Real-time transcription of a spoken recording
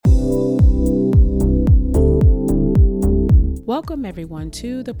Welcome, everyone,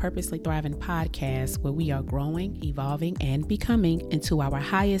 to the Purposely Thriving podcast, where we are growing, evolving, and becoming into our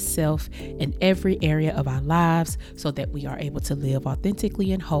highest self in every area of our lives so that we are able to live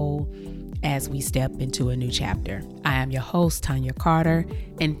authentically and whole as we step into a new chapter. I am your host, Tanya Carter,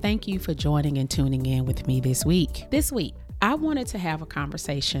 and thank you for joining and tuning in with me this week. This week, I wanted to have a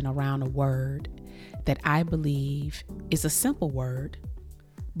conversation around a word that I believe is a simple word,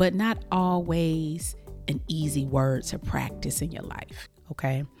 but not always an easy word to practice in your life,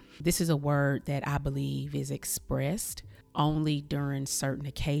 okay? This is a word that I believe is expressed only during certain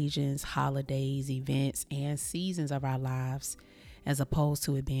occasions, holidays, events, and seasons of our lives, as opposed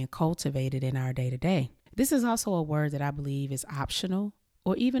to it being cultivated in our day-to-day. This is also a word that I believe is optional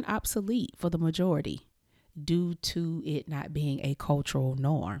or even obsolete for the majority due to it not being a cultural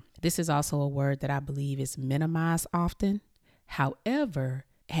norm. This is also a word that I believe is minimized often. However,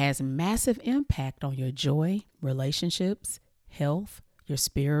 has massive impact on your joy, relationships, health, your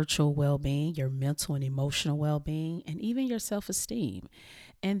spiritual well-being, your mental and emotional well-being, and even your self-esteem.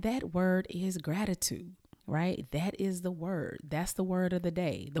 And that word is gratitude, right? That is the word. That's the word of the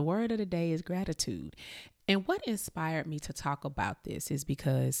day. The word of the day is gratitude. And what inspired me to talk about this is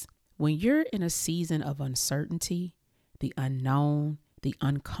because when you're in a season of uncertainty, the unknown, the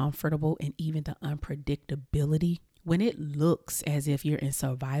uncomfortable, and even the unpredictability, when it looks as if you're in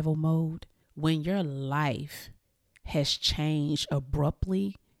survival mode, when your life has changed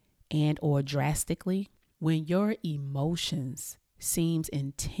abruptly and or drastically, when your emotions seems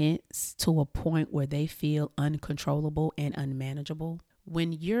intense to a point where they feel uncontrollable and unmanageable,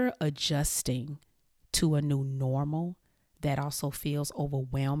 when you're adjusting to a new normal that also feels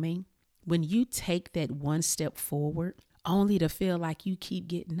overwhelming, when you take that one step forward only to feel like you keep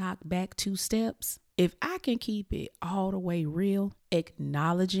getting knocked back 2 steps, if I can keep it all the way real,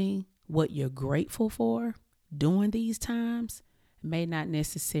 acknowledging what you're grateful for during these times may not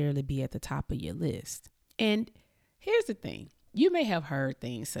necessarily be at the top of your list. And here's the thing. You may have heard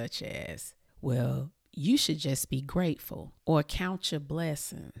things such as, well, you should just be grateful, or count your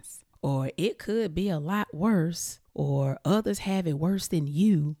blessings, or it could be a lot worse, or others have it worse than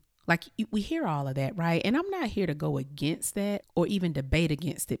you. Like, we hear all of that, right? And I'm not here to go against that or even debate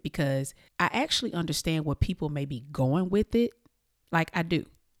against it, because I actually understand where people may be going with it. Like, I do.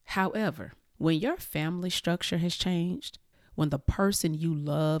 However, when your family structure has changed, when the person you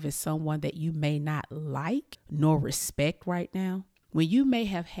love is someone that you may not like nor respect right now, when you may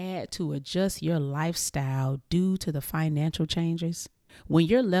have had to adjust your lifestyle due to the financial changes, when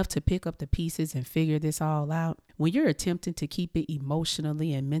you're left to pick up the pieces and figure this all out, when you're attempting to keep it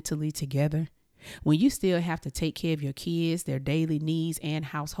emotionally and mentally together, when you still have to take care of your kids, their daily needs and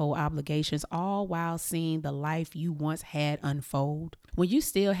household obligations, all while seeing the life you once had unfold, when you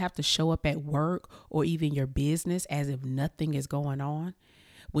still have to show up at work or even your business as if nothing is going on,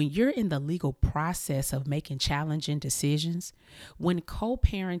 when you're in the legal process of making challenging decisions, when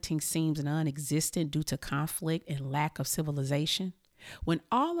co-parenting seems non-existent due to conflict and lack of civilization, when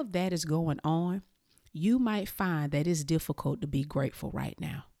all of that is going on, you might find that it's difficult to be grateful right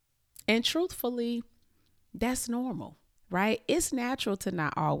now. And truthfully, that's normal, right? It's natural to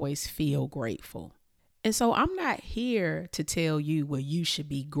not always feel grateful. And so I'm not here to tell you where you should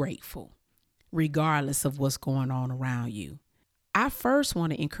be grateful, regardless of what's going on around you. I first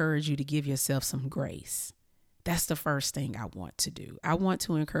want to encourage you to give yourself some grace. That's the first thing I want to do. I want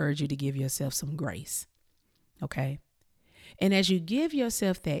to encourage you to give yourself some grace, okay? And as you give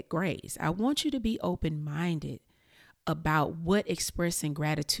yourself that grace, I want you to be open-minded about what expressing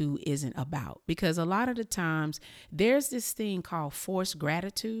gratitude isn't about. Because a lot of the times there's this thing called forced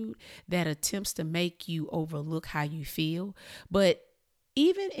gratitude that attempts to make you overlook how you feel. But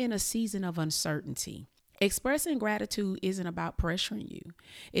even in a season of uncertainty, expressing gratitude isn't about pressuring you.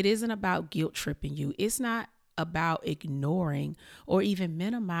 It isn't about guilt tripping you. It's not about ignoring or even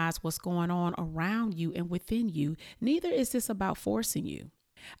minimize what's going on around you and within you. Neither is this about forcing you.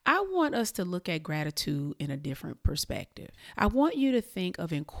 I want us to look at gratitude in a different perspective. I want you to think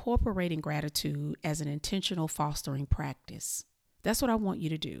of incorporating gratitude as an intentional fostering practice. That's what I want you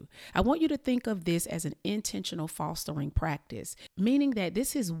to do. I want you to think of this as an intentional fostering practice, meaning that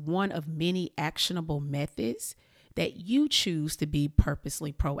this is one of many actionable methods that you choose to be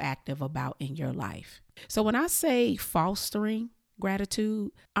purposely proactive about in your life. So when I say fostering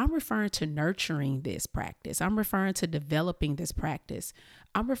gratitude, I'm referring to nurturing this practice. I'm referring to developing this practice.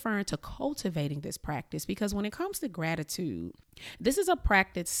 I'm referring to cultivating this practice, because when it comes to gratitude, this is a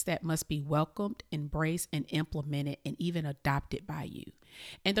practice that must be welcomed, embraced, and implemented, and even adopted by you.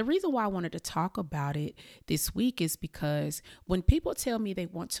 And the reason why I wanted to talk about it this week is because when people tell me they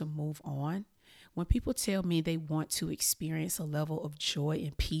want to move on, when people tell me they want to experience a level of joy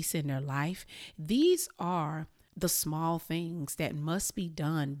and peace in their life, these are the small things that must be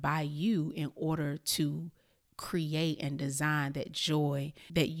done by you in order to create and design that joy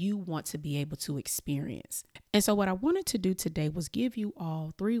that you want to be able to experience. And so what I wanted to do today was give you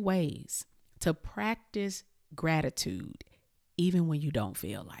all 3 ways to practice gratitude, even when you don't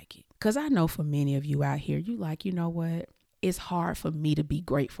feel like it. Because I know for many of you out here, you like, you know what? It's hard for me to be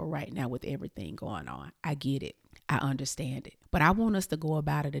grateful right now with everything going on. I get it. I understand it. But I want us to go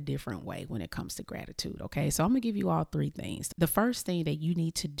about it a different way when it comes to gratitude. Okay. So I'm going to give you all 3 things. The first thing that you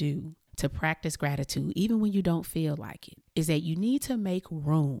need to do to practice gratitude, even when you don't feel like it, is that you need to make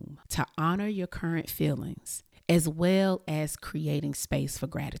room to honor your current feelings as well as creating space for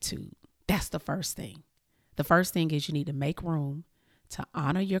gratitude. That's the first thing. The first thing is you need to make room to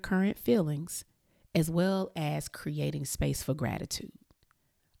honor your current feelings as well as creating space for gratitude.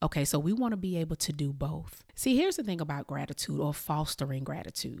 Okay, so we want to be able to do both. See, here's the thing about gratitude or fostering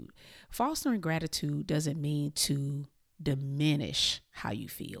gratitude. Fostering gratitude doesn't mean to diminish how you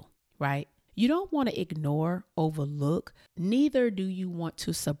feel, right? You don't want to ignore, overlook, neither do you want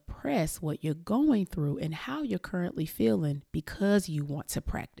to suppress what you're going through and how you're currently feeling because you want to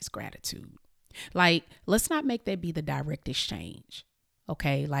practice gratitude. Like, let's not make that be the direct exchange.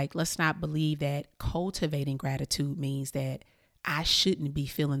 Okay, like let's not believe that cultivating gratitude means that I shouldn't be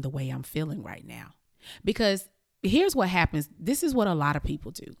feeling the way I'm feeling right now. Because here's what happens. This is what a lot of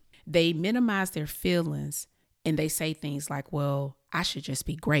people do. They minimize their feelings and they say things like, well, I should just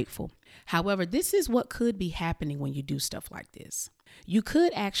be grateful. However, this is what could be happening when you do stuff like this. You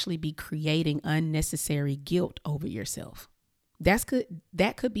could actually be creating unnecessary guilt over yourself. That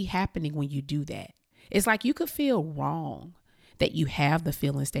could be happening when you do that. It's like you could feel wrong that you have the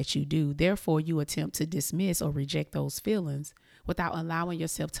feelings that you do. Therefore, you attempt to dismiss or reject those feelings without allowing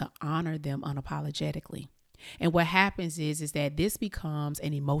yourself to honor them unapologetically. And what happens is that this becomes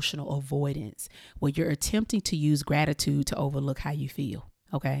an emotional avoidance where you're attempting to use gratitude to overlook how you feel.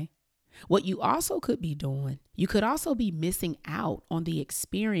 Okay. What you also could be doing, you could also be missing out on the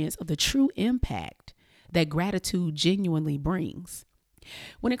experience of the true impact that gratitude genuinely brings.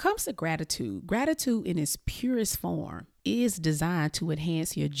 When it comes to gratitude, gratitude in its purest form is designed to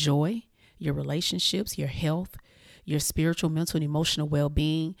enhance your joy, your relationships, your health, your spiritual, mental, and emotional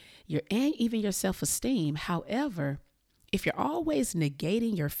well-being, and even your self-esteem. However, if you're always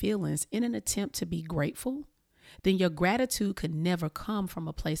negating your feelings in an attempt to be grateful, then your gratitude could never come from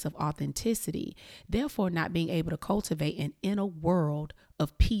a place of authenticity, therefore not being able to cultivate an inner world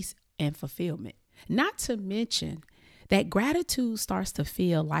of peace and fulfillment. Not to mention that gratitude starts to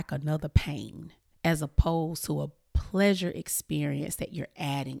feel like another pain as opposed to a pleasure experience that you're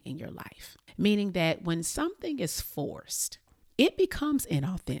adding in your life. Meaning that when something is forced, it becomes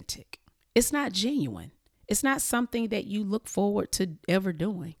inauthentic. It's not genuine. It's not something that you look forward to ever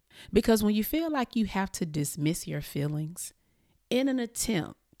doing. Because when you feel like you have to dismiss your feelings in an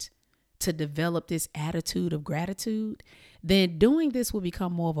attempt to develop this attitude of gratitude, then doing this will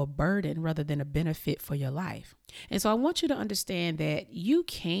become more of a burden rather than a benefit for your life. And so I want you to understand that you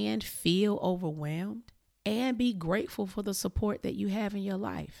can feel overwhelmed and be grateful for the support that you have in your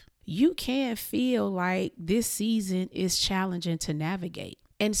life. You can feel like this season is challenging to navigate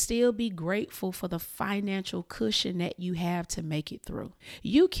and still be grateful for the financial cushion that you have to make it through.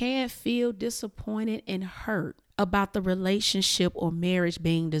 You can feel disappointed and hurt about the relationship or marriage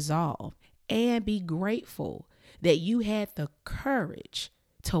being dissolved and be grateful that you had the courage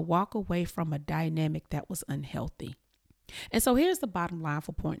to walk away from a dynamic that was unhealthy. And so here's the bottom line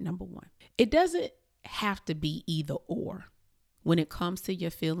for point number 1. It doesn't have to be either or when it comes to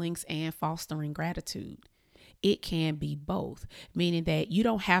your feelings and fostering gratitude. It can be both, meaning that you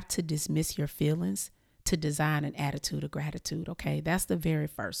don't have to dismiss your feelings to design an attitude of gratitude. Okay, that's the very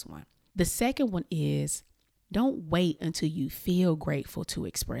first one. The second one is don't wait until you feel grateful to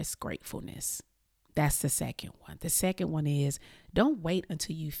express gratefulness. That's the second one. The second one is don't wait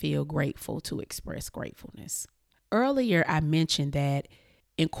until you feel grateful to express gratefulness. Earlier, I mentioned that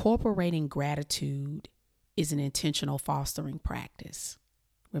incorporating gratitude is an intentional fostering practice.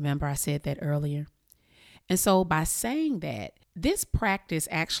 Remember, I said that earlier. And so by saying that, this practice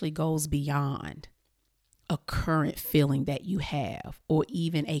actually goes beyond a current feeling that you have or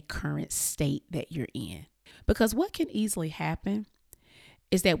even a current state that you're in. Because what can easily happen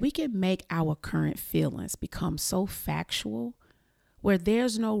is that we can make our current feelings become so factual where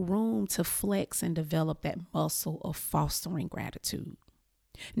there's no room to flex and develop that muscle of fostering gratitude.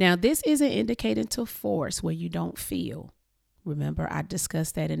 Now, this isn't indicating to force where you don't feel. Remember, I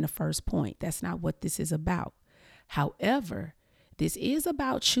discussed that in the first point. That's not what this is about. However, this is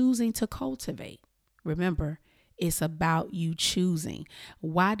about choosing to cultivate. Remember, it's about you choosing.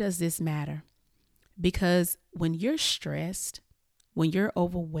 Why does this matter? Because when you're stressed, when you're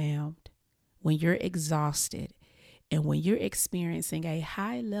overwhelmed, when you're exhausted, and when you're experiencing a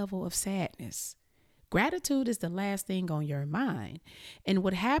high level of sadness, gratitude is the last thing on your mind. And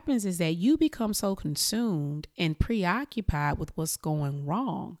what happens is that you become so consumed and preoccupied with what's going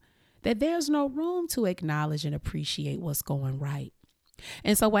wrong that there's no room to acknowledge and appreciate what's going right.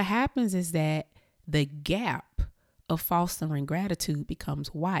 And so what happens is that the gap of fostering gratitude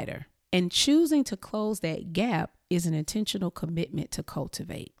becomes wider. And choosing to close that gap is an intentional commitment to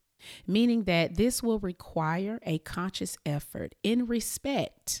cultivate, meaning that this will require a conscious effort in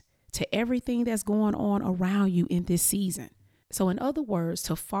respect to everything that's going on around you in this season. So in other words,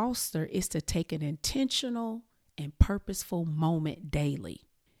 to foster is to take an intentional and purposeful moment daily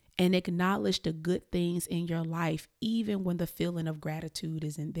and acknowledge the good things in your life, even when the feeling of gratitude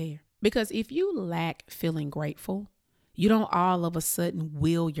isn't there. Because if you lack feeling grateful, you don't all of a sudden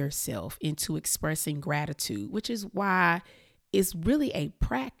will yourself into expressing gratitude, which is why it's really a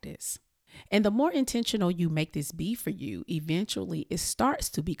practice. And the more intentional you make this be for you, eventually it starts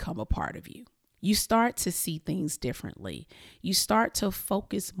to become a part of you. You start to see things differently. You start to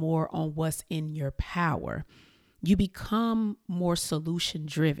focus more on what's in your power. You become more solution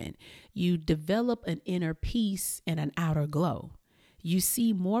driven. You develop an inner peace and an outer glow. You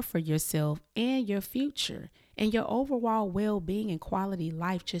see more for yourself and your future, and your overall well-being and quality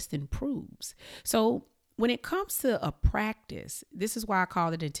life just improves. So when it comes to a practice, this is why I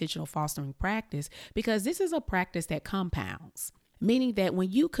call it intentional fostering practice, because this is a practice that compounds, meaning that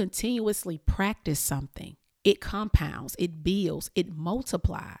when you continuously practice something, it compounds, it builds, it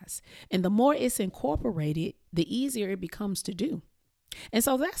multiplies. And the more it's incorporated, the easier it becomes to do. And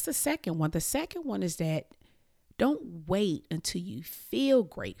so that's the second one. The second one is that don't wait until you feel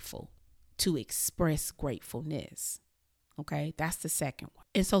grateful to express gratefulness. Okay, that's the second one.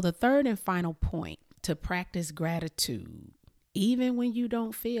 And so the third and final point to practice gratitude, even when you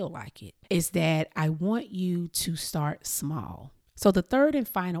don't feel like it, is that I want you to start small. So the third and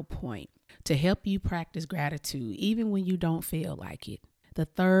final point to help you practice gratitude, even when you don't feel like it, the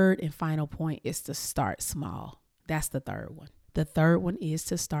third and final point is to start small. That's the third one. The third one is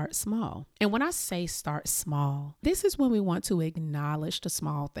to start small. And when I say start small, this is when we want to acknowledge the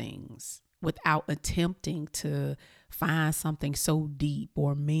small things without attempting to find something so deep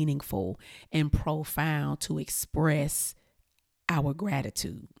or meaningful and profound to express our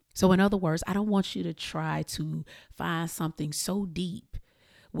gratitude. So in other words, I don't want you to try to find something so deep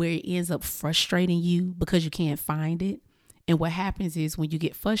where it ends up frustrating you because you can't find it. And what happens is when you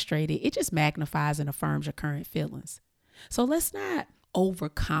get frustrated, it just magnifies and affirms your current feelings. So let's not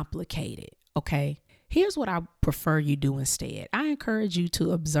overcomplicate it, okay? Here's what I prefer you do instead. I encourage you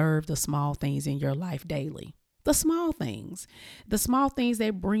to observe the small things in your life daily. The small things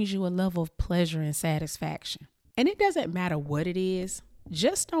that brings you a level of pleasure and satisfaction. And it doesn't matter what it is.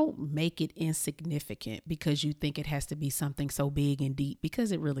 Just don't make it insignificant because you think it has to be something so big and deep,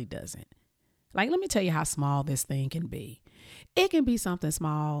 because it really doesn't. Like, let me tell you how small this thing can be. It can be something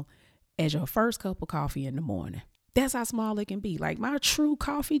small as your first cup of coffee in the morning. That's how small it can be. Like my true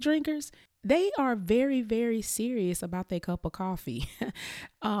coffee drinkers, they are very, very serious about their cup of coffee.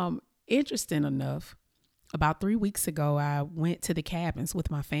 Interesting enough, about 3 weeks ago, I went to the cabins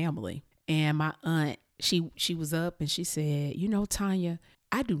with my family, and my aunt, she was up and she said, you know, Tanya,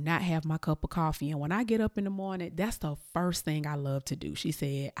 I do not have my cup of coffee. And when I get up in the morning, that's the first thing I love to do. She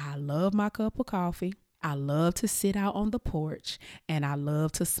said, I love my cup of coffee. I love to sit out on the porch, and I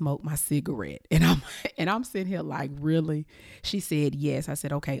love to smoke my cigarette. And I'm sitting here like, really? She said, yes. I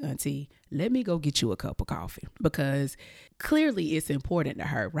said, okay, auntie, let me go get you a cup of coffee, because clearly it's important to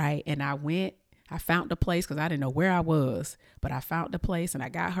her, right? And I found the place because I didn't know where I was, but I found the place and I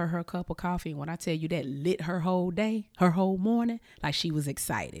got her cup of coffee. And when I tell you that lit her whole day, her whole morning, like she was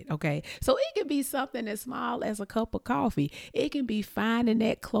excited. Okay. So it can be something as small as a cup of coffee. It can be finding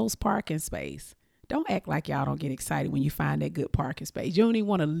that close parking space. Don't act like y'all don't get excited when you find that good parking space. You don't even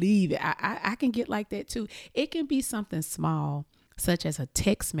want to leave it. I can get like that too. It can be something small, such as a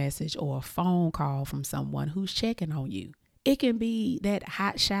text message or a phone call from someone who's checking on you. It can be that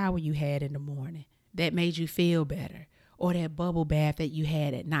hot shower you had in the morning that made you feel better, or that bubble bath that you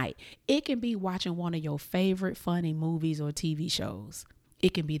had at night. It can be watching one of your favorite funny movies or TV shows.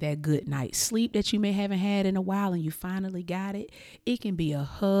 It can be that good night's sleep that you may haven't had in a while and you finally got it. It can be a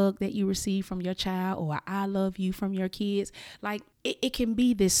hug that you received from your child, or a I love you from your kids. Like it can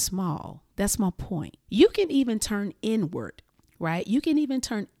be this small. That's my point. You can even turn inward, right? You can even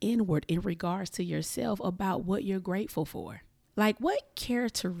turn inward in regards to yourself about what you're grateful for. Like what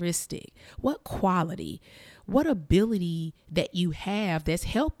characteristic, what quality, what ability that you have that's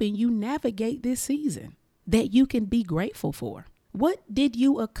helping you navigate this season that you can be grateful for? What did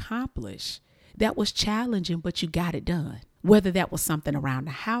you accomplish that was challenging, but you got it done? Whether that was something around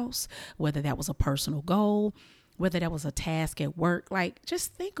the house, whether that was a personal goal, whether that was a task at work, like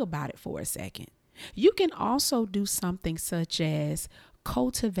just think about it for a second. You can also do something such as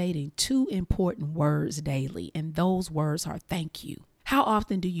cultivating 2 important words daily, and those words are thank you. How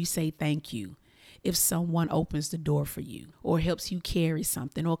often do you say thank you if someone opens the door for you or helps you carry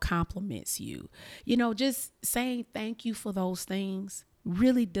something or compliments you? Just saying thank you for those things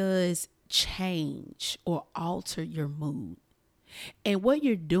really does change or alter your mood. And what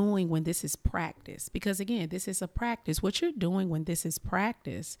you're doing when this is practice, because again, this is a practice, what you're doing when this is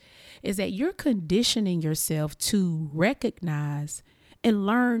practice is that you're conditioning yourself to recognize and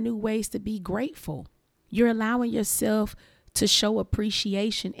learn new ways to be grateful. You're allowing yourself to show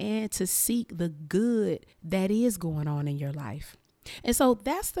appreciation and to seek the good that is going on in your life. And so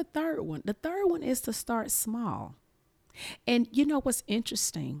that's the third one. The third one is to start small. And what's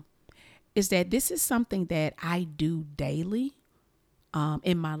interesting is that this is something that I do daily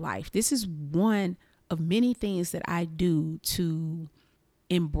in my life. This is one of many things that I do to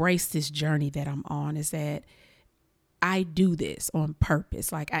embrace this journey that I'm on, is that I do this on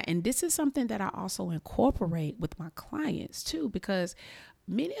purpose. And this is something that I also incorporate with my clients too, because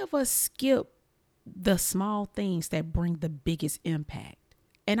many of us skip the small things that bring the biggest impact.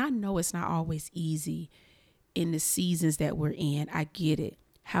 And I know it's not always easy in the seasons that we're in. I get it.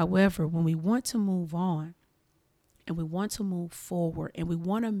 However, when we want to move on and we want to move forward and we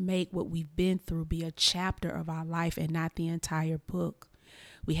want to make what we've been through be a chapter of our life and not the entire book,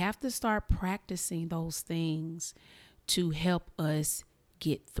 we have to start practicing those things to help us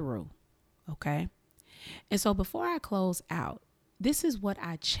get through. Okay. And so before I close out, this is what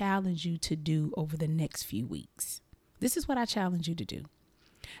I challenge you to do over the next few weeks. This is what I challenge you to do.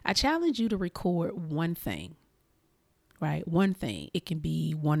 I challenge you to record one thing, right? One thing. It can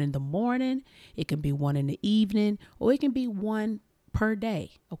be one in the morning, it can be one in the evening, or it can be one per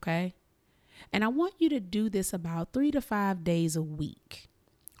day. Okay. And I want you to do this about 3 to 5 days a week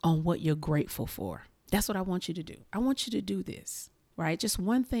on what you're grateful for. That's what I want you to do. I want you to do this, right? Just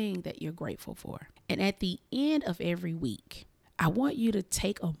one thing that you're grateful for. And at the end of every week, I want you to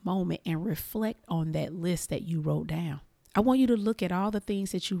take a moment and reflect on that list that you wrote down. I want you to look at all the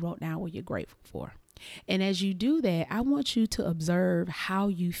things that you wrote down what you're grateful for. And as you do that, I want you to observe how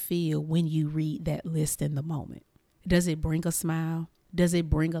you feel when you read that list in the moment. Does it bring a smile? Does it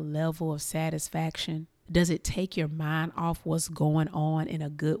bring a level of satisfaction? Does it take your mind off what's going on in a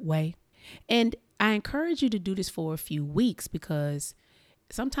good way? And I encourage you to do this for a few weeks, because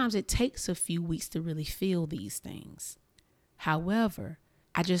sometimes it takes a few weeks to really feel these things. However,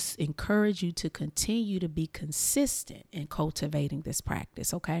 I just encourage you to continue to be consistent in cultivating this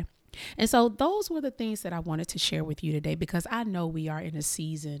practice, okay? And so those were the things that I wanted to share with you today, because I know we are in a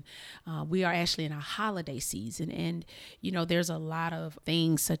season, we are actually in a holiday season. And, there's a lot of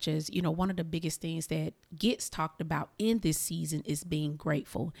things such as, one of the biggest things that gets talked about in this season is being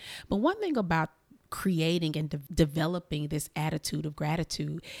grateful. But one thing about creating and developing this attitude of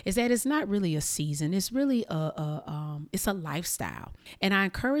gratitude is that it's not really a season. It's really it's a lifestyle. And I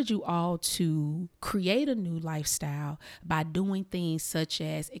encourage you all to create a new lifestyle by doing things such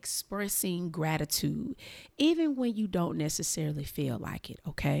as expressing gratitude, even when you don't necessarily feel like it.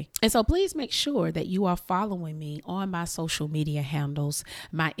 Okay. And so please make sure that you are following me on my social media handles.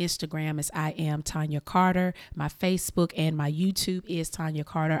 My Instagram is I am Tanya Carter. My Facebook and my YouTube is Tanya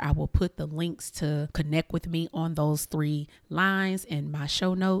Carter. I will put the links to connect with me on those 3 lines in my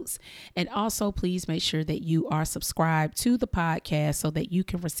show notes. And also please make sure that you are subscribed to the podcast so that you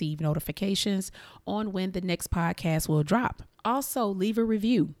can receive notifications on when the next podcast will drop. Also, leave a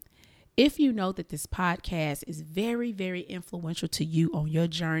review. If you know that this podcast is very, very influential to you on your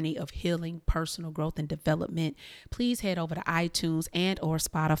journey of healing, personal growth, and development, please head over to iTunes and or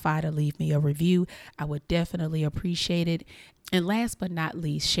Spotify to leave me a review. I would definitely appreciate it. And last but not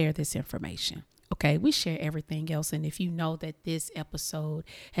least, share this information. Okay, we share everything else. And if you know that this episode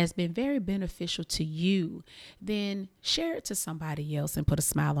has been very beneficial to you, then share it to somebody else and put a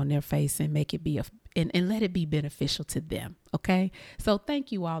smile on their face and make it be and let it be beneficial to them. Okay, so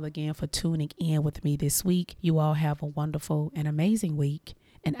thank you all again for tuning in with me this week. You all have a wonderful and amazing week,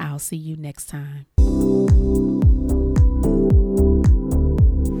 and I'll see you next time.